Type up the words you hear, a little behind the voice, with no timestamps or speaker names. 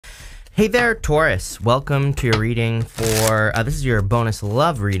Hey there, Taurus. Welcome to your reading for, this is your bonus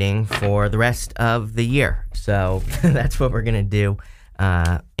love reading for the rest of the year. So that's what we're going to do.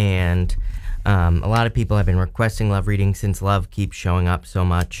 A lot of people have been requesting love readings since love keeps showing up so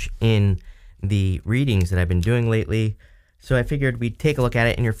much in the readings that I've been doing lately. So I figured we'd take a look at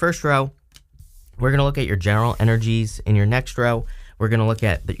it. In your first row, we're going to look at your general energies. In your next row, we're going to look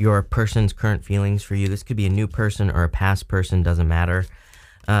at your person's current feelings for you. This could be a new person or a past person, doesn't matter.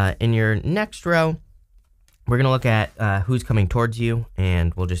 In your next row, we're going to look at who's coming towards you,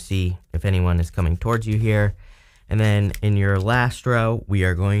 and we'll just see if anyone is coming towards you here. And then in your last row, we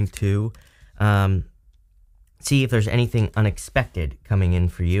are going to see if there's anything unexpected coming in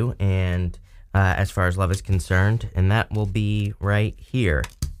for you, and as far as love is concerned, and that will be right here.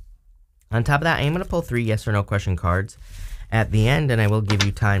 On top of that, I am going to pull 3 yes or no question cards at the end, and I will give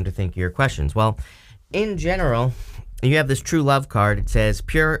you time to think of your questions. Well, in general, you have this true love card. It says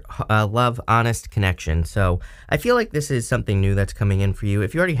pure love, honest connection. So I feel like this is something new that's coming in for you.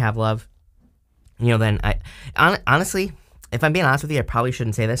 If you already have love, then honestly, if I'm being honest with you, I probably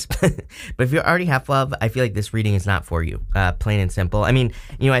shouldn't say this, but if you already have love, I feel like this reading is not for you, plain and simple. I mean,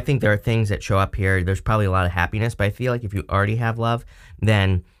 I think there are things that show up here. There's probably a lot of happiness, but I feel like if you already have love,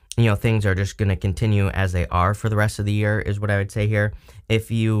 then things are just going to continue as they are for the rest of the year, is what I would say here.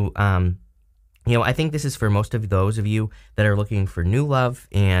 If you, I think this is for most of those of you that are looking for new love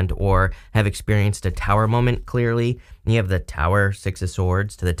and or have experienced a tower moment clearly. You have the Tower, 6 of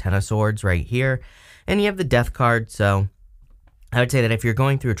Swords to the 10 of Swords right here, and you have the Death card. So I would say that if you're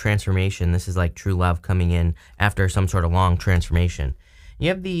going through a transformation, this is like true love coming in after some sort of long transformation. You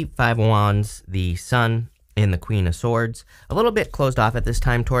have the 5 of Wands, the Sun, and the Queen of Swords. A little bit closed off at this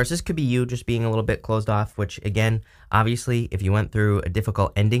time, Taurus. This could be you just being a little bit closed off, which again, obviously, if you went through a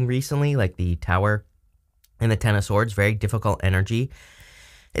difficult ending recently, like the Tower and the 10 of Swords, very difficult energy.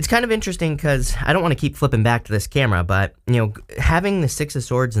 It's kind of interesting because I don't want to keep flipping back to this camera, but, having the 6 of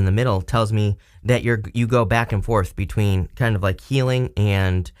Swords in the middle tells me that you go back and forth between kind of like healing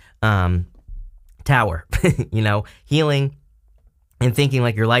and Tower, healing and thinking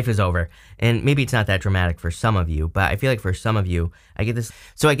like your life is over. And maybe it's not that dramatic for some of you, but I feel like for some of you, I get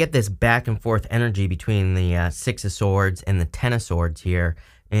this back and forth energy between the 6 of Swords and the 10 of Swords here.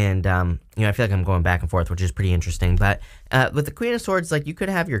 And, I feel like I'm going back and forth, which is pretty interesting. But with the Queen of Swords, like, you could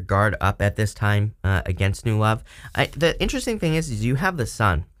have your guard up at this time against new love. The interesting thing is you have the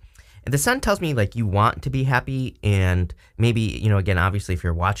Sun. The Sun tells me, like, you want to be happy, and maybe, again, obviously, if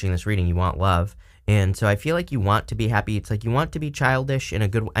you're watching this reading, you want love. And so I feel like you want to be happy. It's like you want to be childish in a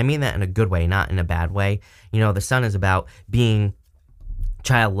good way. I mean that in a good way, not in a bad way. The Sun is about being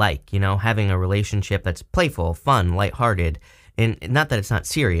childlike, having a relationship that's playful, fun, lighthearted. And not that it's not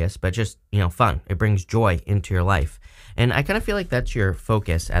serious, but just, fun. It brings joy into your life. And I kind of feel like that's your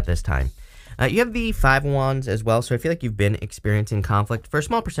focus at this time. You have the 5 of Wands as well, so I feel like you've been experiencing conflict. For a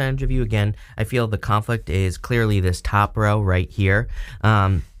small percentage of you, again, I feel the conflict is clearly this top row right here.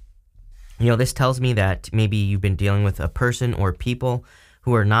 This tells me that maybe you've been dealing with a person or people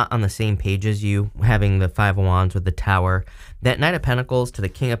who are not on the same page as you, having the 5 of Wands with the Tower. That Knight of Pentacles to the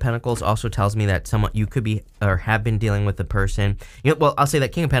King of Pentacles also tells me that you could be or have been dealing with a person. Well, I'll say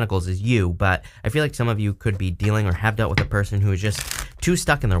that King of Pentacles is you, but I feel like some of you could be dealing or have dealt with a person who is just too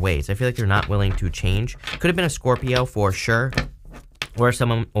stuck in their ways. I feel like they're not willing to change. Could have been a Scorpio for sure, or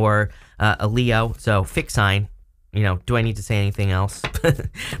someone, or a Leo, so fixed sign. Do I need to say anything else?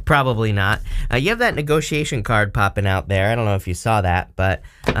 Probably not. You have that negotiation card popping out there. I don't know if you saw that, but,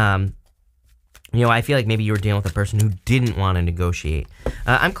 I feel like maybe you were dealing with a person who didn't want to negotiate.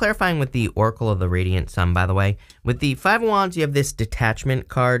 I'm clarifying with the Oracle of the Radiant Sun, by the way. With the 5 of Wands, you have this detachment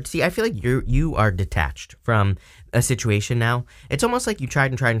card. See, I feel like you are detached from a situation now. It's almost like you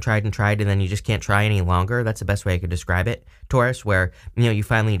tried and tried and tried and tried, and then you just can't try any longer. That's the best way I could describe it, Taurus, where, you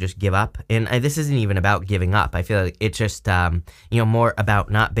finally just give up. And this isn't even about giving up. I feel like it's just, more about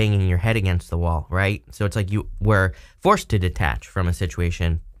not banging your head against the wall, right? So it's like you were forced to detach from a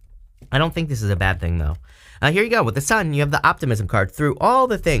situation. I don't think this is a bad thing, though. Here you go. With the Sun, you have the optimism card. Through all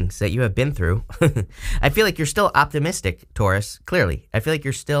the things that you have been through, I feel like you're still optimistic, Taurus, clearly. I feel like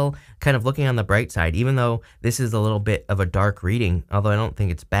you're still kind of looking on the bright side, even though this is a little bit of a dark reading, although I don't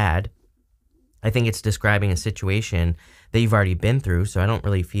think it's bad. I think it's describing a situation that you've already been through, so I don't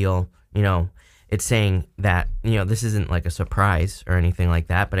really feel, it's saying that, this isn't like a surprise or anything like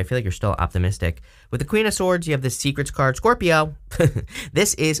that, but I feel like you're still optimistic. With the Queen of Swords, you have this Secrets card, Scorpio.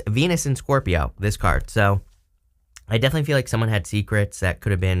 This is Venus in Scorpio, this card. So I definitely feel like someone had secrets that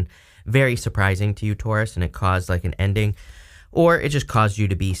could have been very surprising to you, Taurus, and it caused like an ending, or it just caused you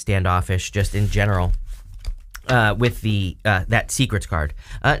to be standoffish just in general. with the that secrets card.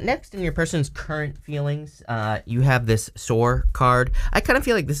 Next, in your person's current feelings, you have this soar card. I kind of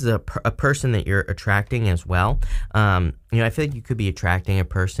feel like this is a person that you're attracting as well. I feel like you could be attracting a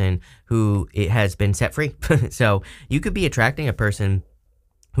person who it has been set free. So you could be attracting a person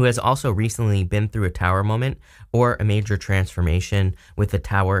who has also recently been through a tower moment or a major transformation with the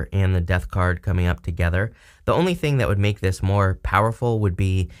tower and the death card coming up together. The only thing that would make this more powerful would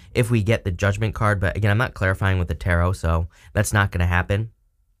be if we get the judgment card, but again, I'm not clarifying with the tarot, so that's not going to happen.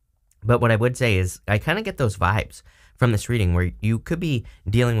 But what I would say is I kind of get those vibes from this reading where you could be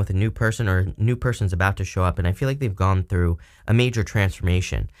dealing with a new person or a new person's about to show up, and I feel like they've gone through a major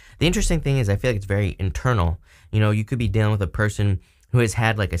transformation. The interesting thing is I feel like it's very internal. You could be dealing with a person who has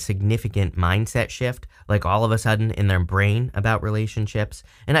had like a significant mindset shift, like all of a sudden in their brain about relationships.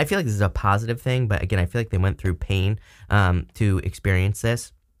 And I feel like this is a positive thing, but again, I feel like they went through pain to experience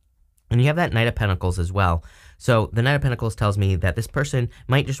this. And you have that Knight of Pentacles as well. So the Knight of Pentacles tells me that this person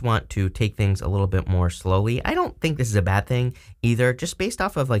might just want to take things a little bit more slowly. I don't think this is a bad thing either. Just based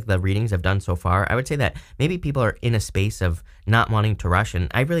off of like the readings I've done so far, I would say that maybe people are in a space of not wanting to rush, and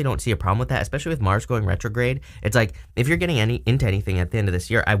I really don't see a problem with that, especially with Mars going retrograde. It's like if you're getting into anything at the end of this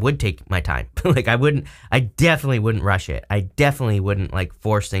year, I would take my time. Like I definitely wouldn't rush it. I definitely wouldn't like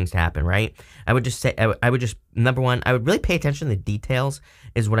force things to happen, right? I would just say, I would just, number one, I would really pay attention to the details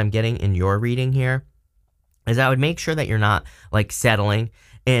is what I'm getting in your reading here. Is I would make sure that you're not like settling.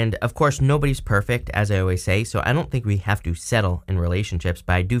 And of course, nobody's perfect, as I always say. So I don't think we have to settle in relationships,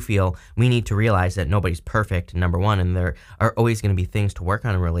 but I do feel we need to realize that nobody's perfect, number one, and there are always going to be things to work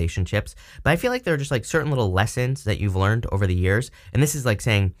on in relationships. But I feel like there are just like certain little lessons that you've learned over the years. And this is like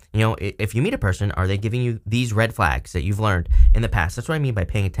saying, if you meet a person, are they giving you these red flags that you've learned in the past? That's what I mean by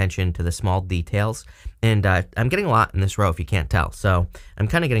paying attention to the small details. And I'm getting a lot in this row if you can't tell. So I'm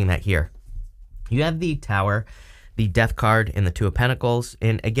kind of getting that here. You have the Tower, the Death card, and the Two of Pentacles.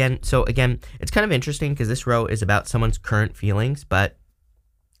 And again, it's kind of interesting because this row is about someone's current feelings, but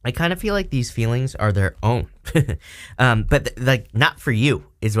I kind of feel like these feelings are their own. But like not for you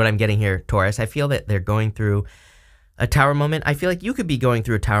is what I'm getting here, Taurus. I feel that they're going through a tower moment. I feel like you could be going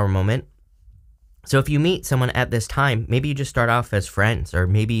through a tower moment. So if you meet someone at this time, maybe you just start off as friends, or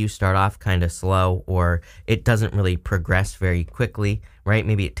maybe you start off kind of slow, or it doesn't really progress very quickly, right?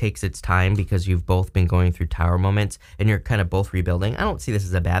 Maybe it takes its time because you've both been going through tower moments and you're kind of both rebuilding. I don't see this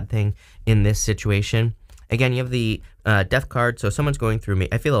as a bad thing in this situation. Again, you have the Death card, so someone's going through,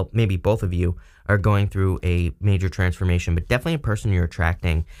 I feel maybe both of you are going through a major transformation, but definitely a person you're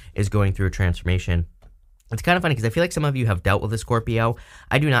attracting is going through a transformation. It's kind of funny because I feel like some of you have dealt with a Scorpio.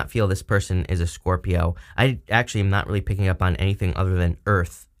 I do not feel this person is a Scorpio. I actually am not really picking up on anything other than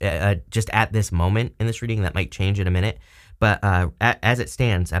Earth, just at this moment in this reading. That might change in a minute. But as it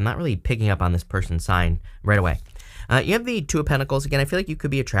stands, I'm not really picking up on this person's sign right away. You have the Two of Pentacles. Again, I feel like you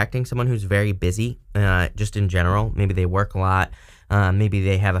could be attracting someone who's very busy, just in general. Maybe they work a lot. Maybe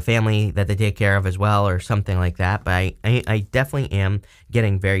they have a family that they take care of as well, or something like that. But I definitely am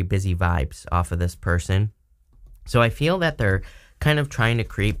getting very busy vibes off of this person. So I feel that they're kind of trying to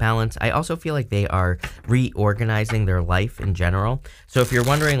create balance. I also feel like they are reorganizing their life in general. So if you're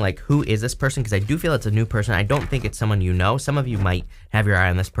wondering, like, who is this person? Because I do feel it's a new person. I don't think it's someone you know. Some of you might have your eye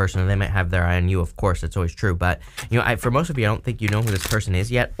on this person, and they might have their eye on you. Of course, that's always true. But, for most of you, I don't think you know who this person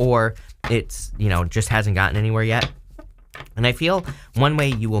is yet, or it's, just hasn't gotten anywhere yet. And I feel one way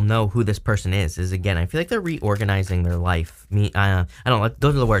you will know who this person is again, I feel like they're reorganizing their life. I don't know,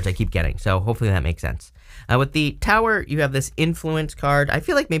 those are the words I keep getting, so hopefully that makes sense. With the Tower, you have this influence card. I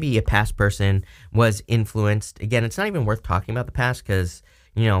feel like maybe a past person was influenced. Again, it's not even worth talking about the past because,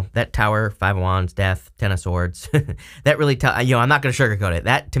 that Tower, Five of Wands, Death, Ten of Swords, that really, I'm not going to sugarcoat it.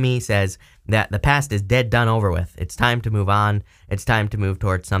 That, to me, says that the past is dead, done, over with. It's time to move on. It's time to move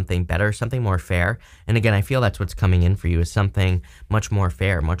towards something better, something more fair. And again, I feel that's what's coming in for you, is something much more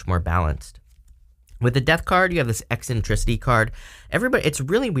fair, much more balanced. With the Death card, you have this eccentricity card. It's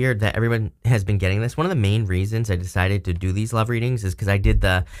really weird that everyone has been getting this. One of the main reasons I decided to do these love readings is because I did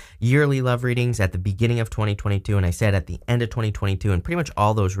the yearly love readings at the beginning of 2022, and I said at the end of 2022, and pretty much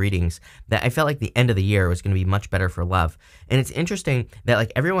all those readings, that I felt like the end of the year was going to be much better for love. And it's interesting that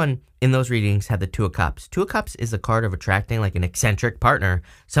like everyone in those readings had the Two of Cups. Two of Cups is the card of attracting like an eccentric partner,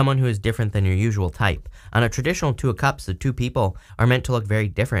 someone who is different than your usual type. On a traditional Two of Cups, the two people are meant to look very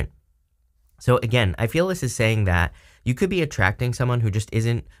different. So again, I feel this is saying that you could be attracting someone who just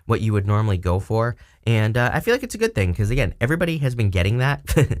isn't what you would normally go for. And I feel like it's a good thing because, again, everybody has been getting that.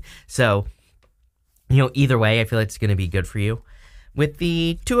 So, either way, I feel like it's going to be good for you. With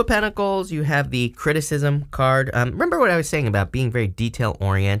the Two of Pentacles, you have the criticism card. Remember what I was saying about being very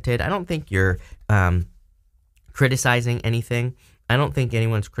detail-oriented? I don't think you're criticizing anything. I don't think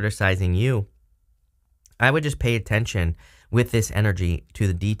anyone's criticizing you. I would just pay attention with this energy to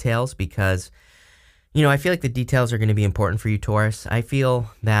the details because, you know, I feel like the details are going to be important for you, Taurus. I feel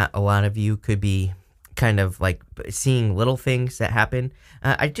that a lot of you could be kind of like seeing little things that happen.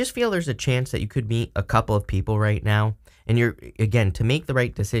 I just feel there's a chance that you could meet a couple of people right now. And you're, again, to make the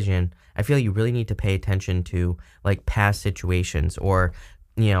right decision, I feel you really need to pay attention to like past situations or,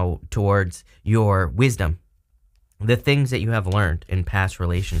 you know, towards your wisdom, the things that you have learned in past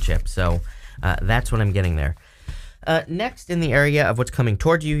relationships. So that's what I'm getting there. Next, in the area of what's coming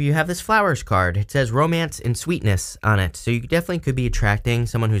toward you, you have this flowers card. It says romance and sweetness on it. So you definitely could be attracting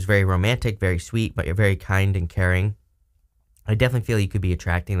someone who's very romantic, very sweet, but you're very kind and caring. I definitely feel you could be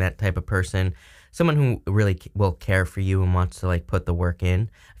attracting that type of person. Someone who really will care for you and wants to like put the work in.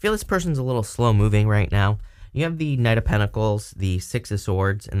 I feel this person's a little slow moving right now. You have the Knight of Pentacles, the Six of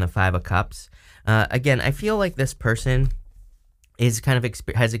Swords, and the Five of Cups. Again, I feel like this person is kind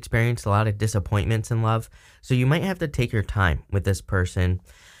of has experienced a lot of disappointments in love. So you might have to take your time with this person.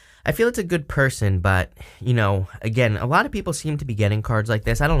 I feel it's a good person, but, you know, again, a lot of people seem to be getting cards like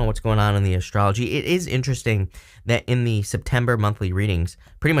this. I don't know what's going on in the astrology. It is interesting that in the September monthly readings,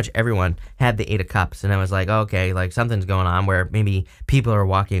 pretty much everyone had the Eight of Cups. And I was like, oh, okay, like something's going on where maybe people are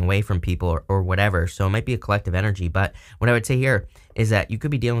walking away from people or whatever. So it might be a collective energy. But what I would say here is that you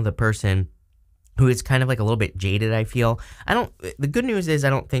could be dealing with a person who is kind of like a little bit jaded, I feel. The good news is I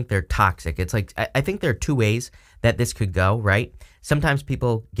don't think they're toxic. It's like, I think there are two ways that this could go, right? Sometimes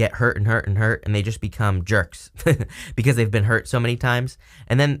people get hurt and hurt and hurt and they just become jerks because they've been hurt so many times.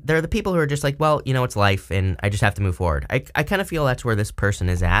 And then there are the people who are just like, well, you know, it's life and I just have to move forward. I kind of feel that's where this person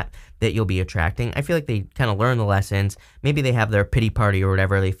is at, that you'll be attracting. I feel like they kind of learn the lessons. Maybe they have their pity party or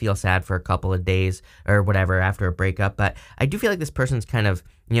whatever. They feel sad for a couple of days or whatever after a breakup. But I do feel like this person's kind of,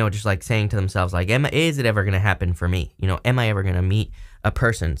 you know, just like saying to themselves, like, is it ever going to happen for me? You know, am I ever going to meet a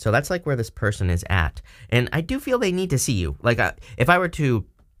person? So that's like where this person is at. And I do feel they need to see you. Like if I were to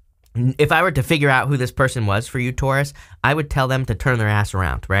figure out who this person was for you, Taurus, I would tell them to turn their ass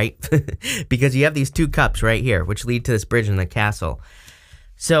around, right? Because you have these two cups right here, which lead to this bridge in the castle.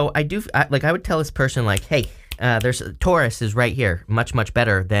 So I would tell this person like, hey, there's Taurus is right here, much, much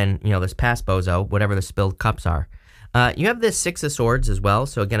better than, you know, this past bozo, whatever the spilled cups are. You have this Six of Swords as well.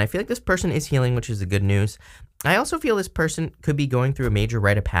 So again, I feel like this person is healing, which is the good news. I also feel this person could be going through a major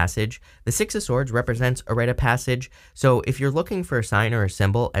rite of passage. The Six of Swords represents a rite of passage. So if you're looking for a sign or a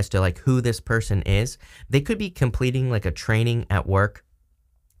symbol as to like who this person is, they could be completing like a training at work.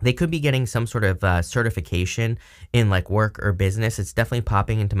 They could be getting some sort of certification in like work or business. It's definitely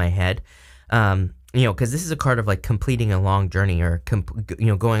popping into my head. You know, because this is a card of like completing a long journey or, you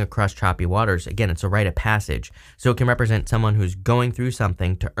know, going across choppy waters. Again, it's a rite of passage. So it can represent someone who's going through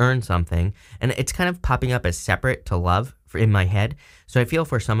something to earn something. And it's kind of popping up as separate to love in my head. So I feel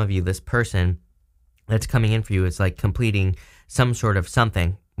for some of you, this person that's coming in for you is like completing some sort of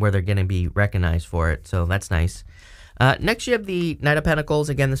something where they're going to be recognized for it. So that's nice. Next, you have the Knight of Pentacles.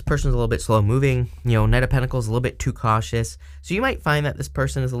 Again, this person's a little bit slow moving. You know, Knight of Pentacles is a little bit too cautious. So you might find that this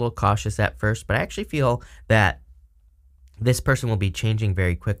person is a little cautious at first, but I actually feel that this person will be changing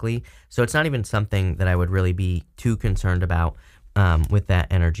very quickly. So it's not even something that I would really be too concerned about with that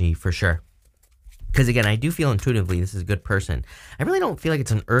energy for sure. Because again, I do feel intuitively this is a good person. I really don't feel like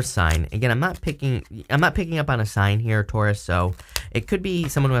it's an earth sign. Again, I'm not picking up on a sign here, Taurus. So it could be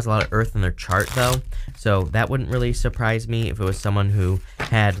someone who has a lot of earth in their chart, though. So that wouldn't really surprise me if it was someone who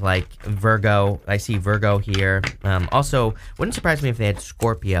had like Virgo. I see Virgo here. Also, wouldn't surprise me if they had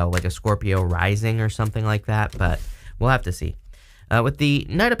Scorpio, like a Scorpio rising or something like that. But we'll have to see. With the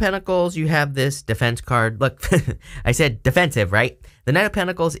Knight of Pentacles, you have this defense card. Look, I said defensive, right? The Knight of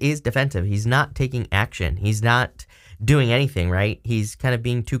Pentacles is defensive. He's not taking action. He's not doing anything, right? He's kind of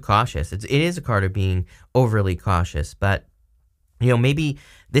being too cautious. It is a card of being overly cautious. But, you know, maybe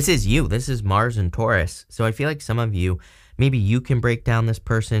this is you. This is Mars and Taurus. So I feel like some of you, maybe you can break down this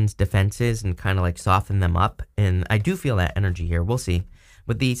person's defenses and kind of like soften them up. And I do feel that energy here. We'll see.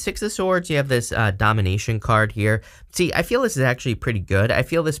 With the Six of Swords, you have this domination card here. See, I feel this is actually pretty good. I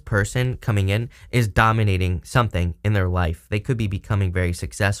feel this person coming in is dominating something in their life. They could be becoming very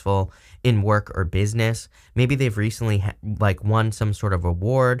successful in work or business. Maybe they've recently like won some sort of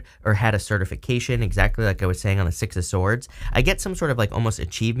award or had a certification, exactly like I was saying on the Six of Swords. I get some sort of like almost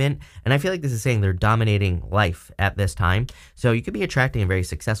achievement, and I feel like this is saying they're dominating life at this time. So you could be attracting a very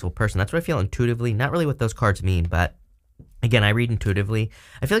successful person. That's what I feel intuitively. Not really what those cards mean, but again, I read intuitively.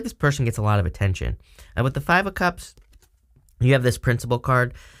 I feel like this person gets a lot of attention. With the Five of Cups, you have this Principal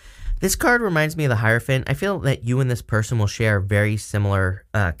card. This card reminds me of the Hierophant. I feel that you and this person will share very similar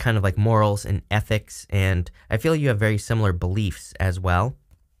kind of like morals and ethics, and I feel you have very similar beliefs as well.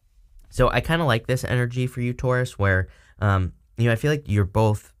 So I kind of like this energy for you, Taurus, where, I feel like you're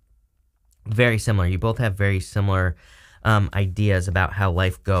both very similar. You both have very similar ideas about how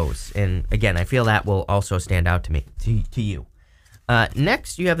life goes. And again, I feel that will also stand out to me, to you.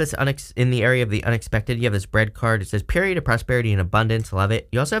 Next, you have this in the area of the unexpected. You have this bread card. It says period of prosperity and abundance. Love it.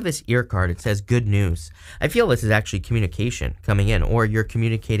 You also have this ear card. It says good news. I feel this is actually communication coming in, or you're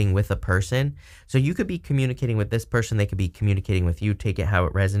communicating with a person. So you could be communicating with this person. They could be communicating with you. Take it how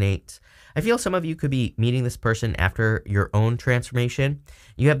it resonates. I feel some of you could be meeting this person after your own transformation.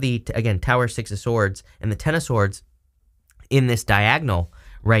 You have the, again, Tower, Six of Swords, and the Ten of Swords in this diagonal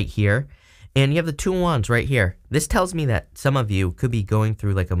right here. And you have the Two of Wands right here. This tells me that some of you could be going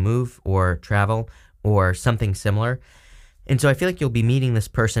through like a move or travel or something similar. And so I feel like you'll be meeting this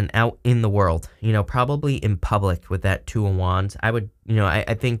person out in the world, probably in public with that Two of Wands. I would,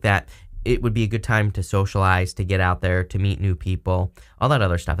 I think that it would be a good time to socialize, to get out there, to meet new people, all that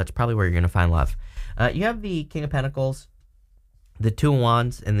other stuff. That's probably where you're going to find love. You have the King of Pentacles, the Two of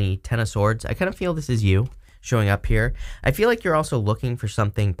Wands, and the Ten of Swords. I kind of feel this is you showing up here. I feel like you're also looking for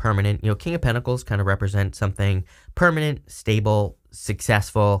something permanent. King of Pentacles kind of represents something permanent, stable,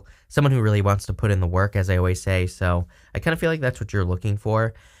 successful, someone who really wants to put in the work, as I always say. So I kind of feel like that's what you're looking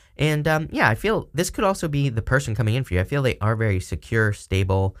for. And I feel this could also be the person coming in for you. I feel they are very secure,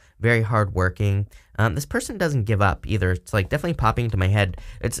 stable, very hardworking. This person doesn't give up either. It's like definitely popping into my head.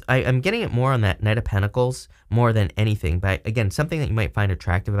 I'm getting it more on that Knight of Pentacles more than anything. But again, something that you might find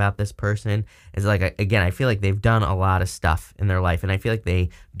attractive about this person is like, again, I feel like they've done a lot of stuff in their life. And I feel like they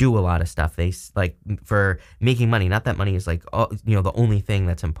do a lot of stuff. They like for making money. Not that money is like, the only thing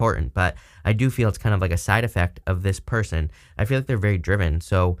that's important. But I do feel it's kind of like a side effect of this person. I feel like they're very driven.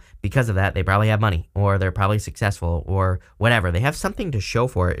 So because of that, they probably have money, or they're probably successful, or whatever. They have something to show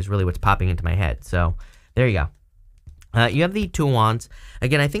for it is really what's popping into my head. So there you go. You have the Two of Wands.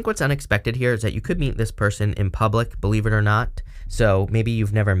 Again, I think what's unexpected here is that you could meet this person in public, believe it or not. So maybe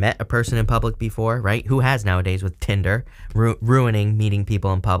you've never met a person in public before, right? Who has nowadays with Tinder, ruining meeting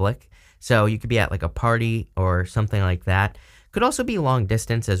people in public. So you could be at like a party or something like that. Could also be long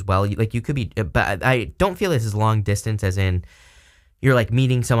distance as well. Like you could be, but I don't feel this is long distance as in you're like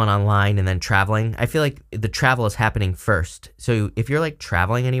meeting someone online and then traveling. I feel like the travel is happening first. So if you're like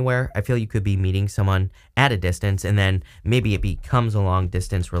traveling anywhere, I feel you could be meeting someone at a distance, and then maybe it becomes a long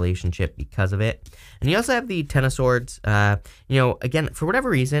distance relationship because of it. And you also have the Ten of Swords. Again, for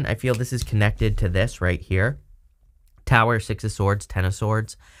whatever reason, I feel this is connected to this right here. Tower, Six of Swords, Ten of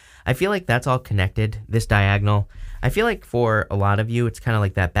Swords. I feel like that's all connected, this diagonal. I feel like for a lot of you, it's kind of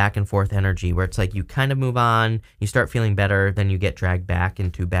like that back and forth energy where it's like you kind of move on, you start feeling better, then you get dragged back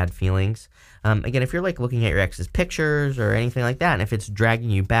into bad feelings. Again, if you're like looking at your ex's pictures or anything like that, and if it's dragging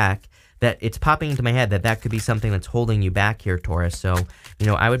you back, that it's popping into my head that could be something that's holding you back here, Taurus. So,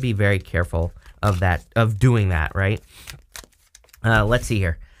 I would be very careful of doing that, right? Let's see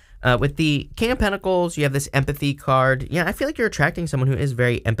here. With the King of Pentacles, you have this empathy card. Yeah, I feel like you're attracting someone who is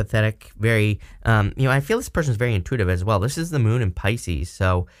very empathetic, very, I feel this person's very intuitive as well. This is the moon in Pisces,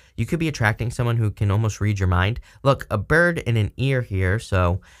 so you could be attracting someone who can almost read your mind. Look, a bird and an ear here,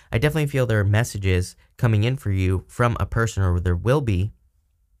 so I definitely feel there are messages coming in for you from a person, or there will be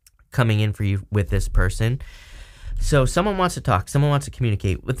coming in for you with this person. So someone wants to talk, someone wants to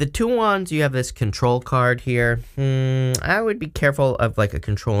communicate. With the Two of Wands, you have this control card here. I would be careful of like a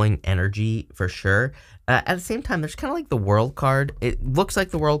controlling energy for sure. At the same time, there's kind of like the World card. It looks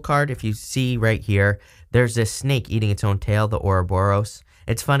like the World card. If you see right here, there's this snake eating its own tail, the Ouroboros.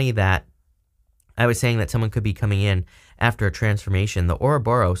 It's funny that I was saying that someone could be coming in after a transformation. The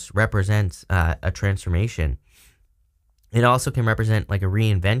Ouroboros represents a transformation. It also can represent like a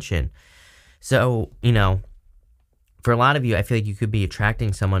reinvention. So, for a lot of you, I feel like you could be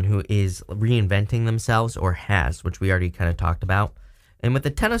attracting someone who is reinventing themselves or has, which we already kind of talked about. And with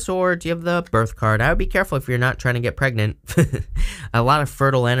the Ten of Swords, you have the Birth card. I would be careful if you're not trying to get pregnant. A lot of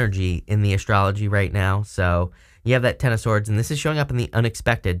fertile energy in the astrology right now. So you have that Ten of Swords, and this is showing up in the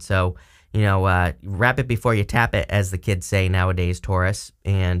unexpected. So, wrap it before you tap it, as the kids say nowadays, Taurus.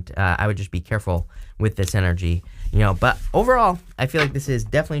 And I would just be careful with this energy. But overall, I feel like this is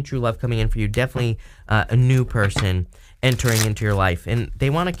definitely true love coming in for you. Definitely a new person entering into your life. And they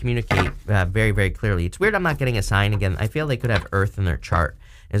want to communicate very, very clearly. It's weird I'm not getting a sign again. I feel they could have Earth in their chart,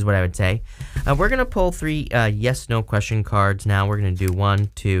 is what I would say. We're going to pull 3 yes, no question cards now. We're going to do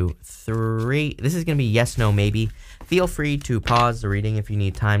 1, 2, 3. This is going to be yes, no, maybe. Feel free to pause the reading if you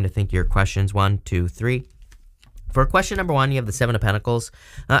need time to think your questions. 1, 2, 3. For question number 1, you have the Seven of Pentacles.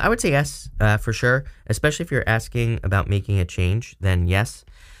 I would say yes, for sure, especially if you're asking about making a change, then yes.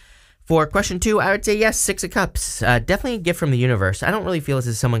 For question 2, I would say yes, Six of Cups. Definitely a gift from the universe. I don't really feel this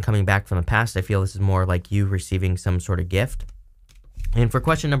is someone coming back from the past. I feel this is more like you receiving some sort of gift. And for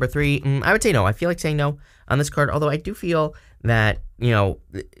question number 3, I would say no. I feel like saying no on this card, although I do feel that, you know,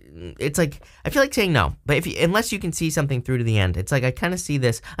 it's like, I feel like saying no. But unless you can see something through to the end, it's like I kind of see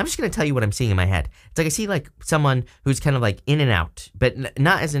this. I'm just going to tell you what I'm seeing in my head. It's like I see like someone who's kind of like in and out, but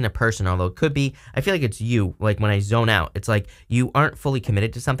not as in a person, although it could be. I feel like it's you. Like when I zone out, it's like you aren't fully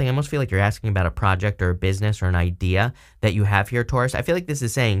committed to something. I almost feel like you're asking about a project or a business or an idea that you have here, Taurus. I feel like this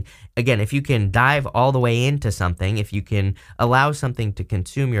is saying, again, if you can dive all the way into something, if you can allow something to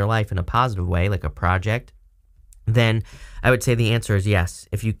consume your life in a positive way, like a project, then I would say the answer is yes.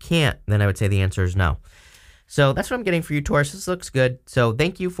 If you can't, then I would say the answer is no. So that's what I'm getting for you, Taurus. This looks good. So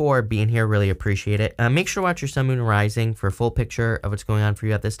thank you for being here. Really appreciate it. Make sure to watch your sun, moon, and rising for a full picture of what's going on for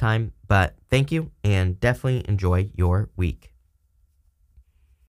you at this time. But thank you, and definitely enjoy your week.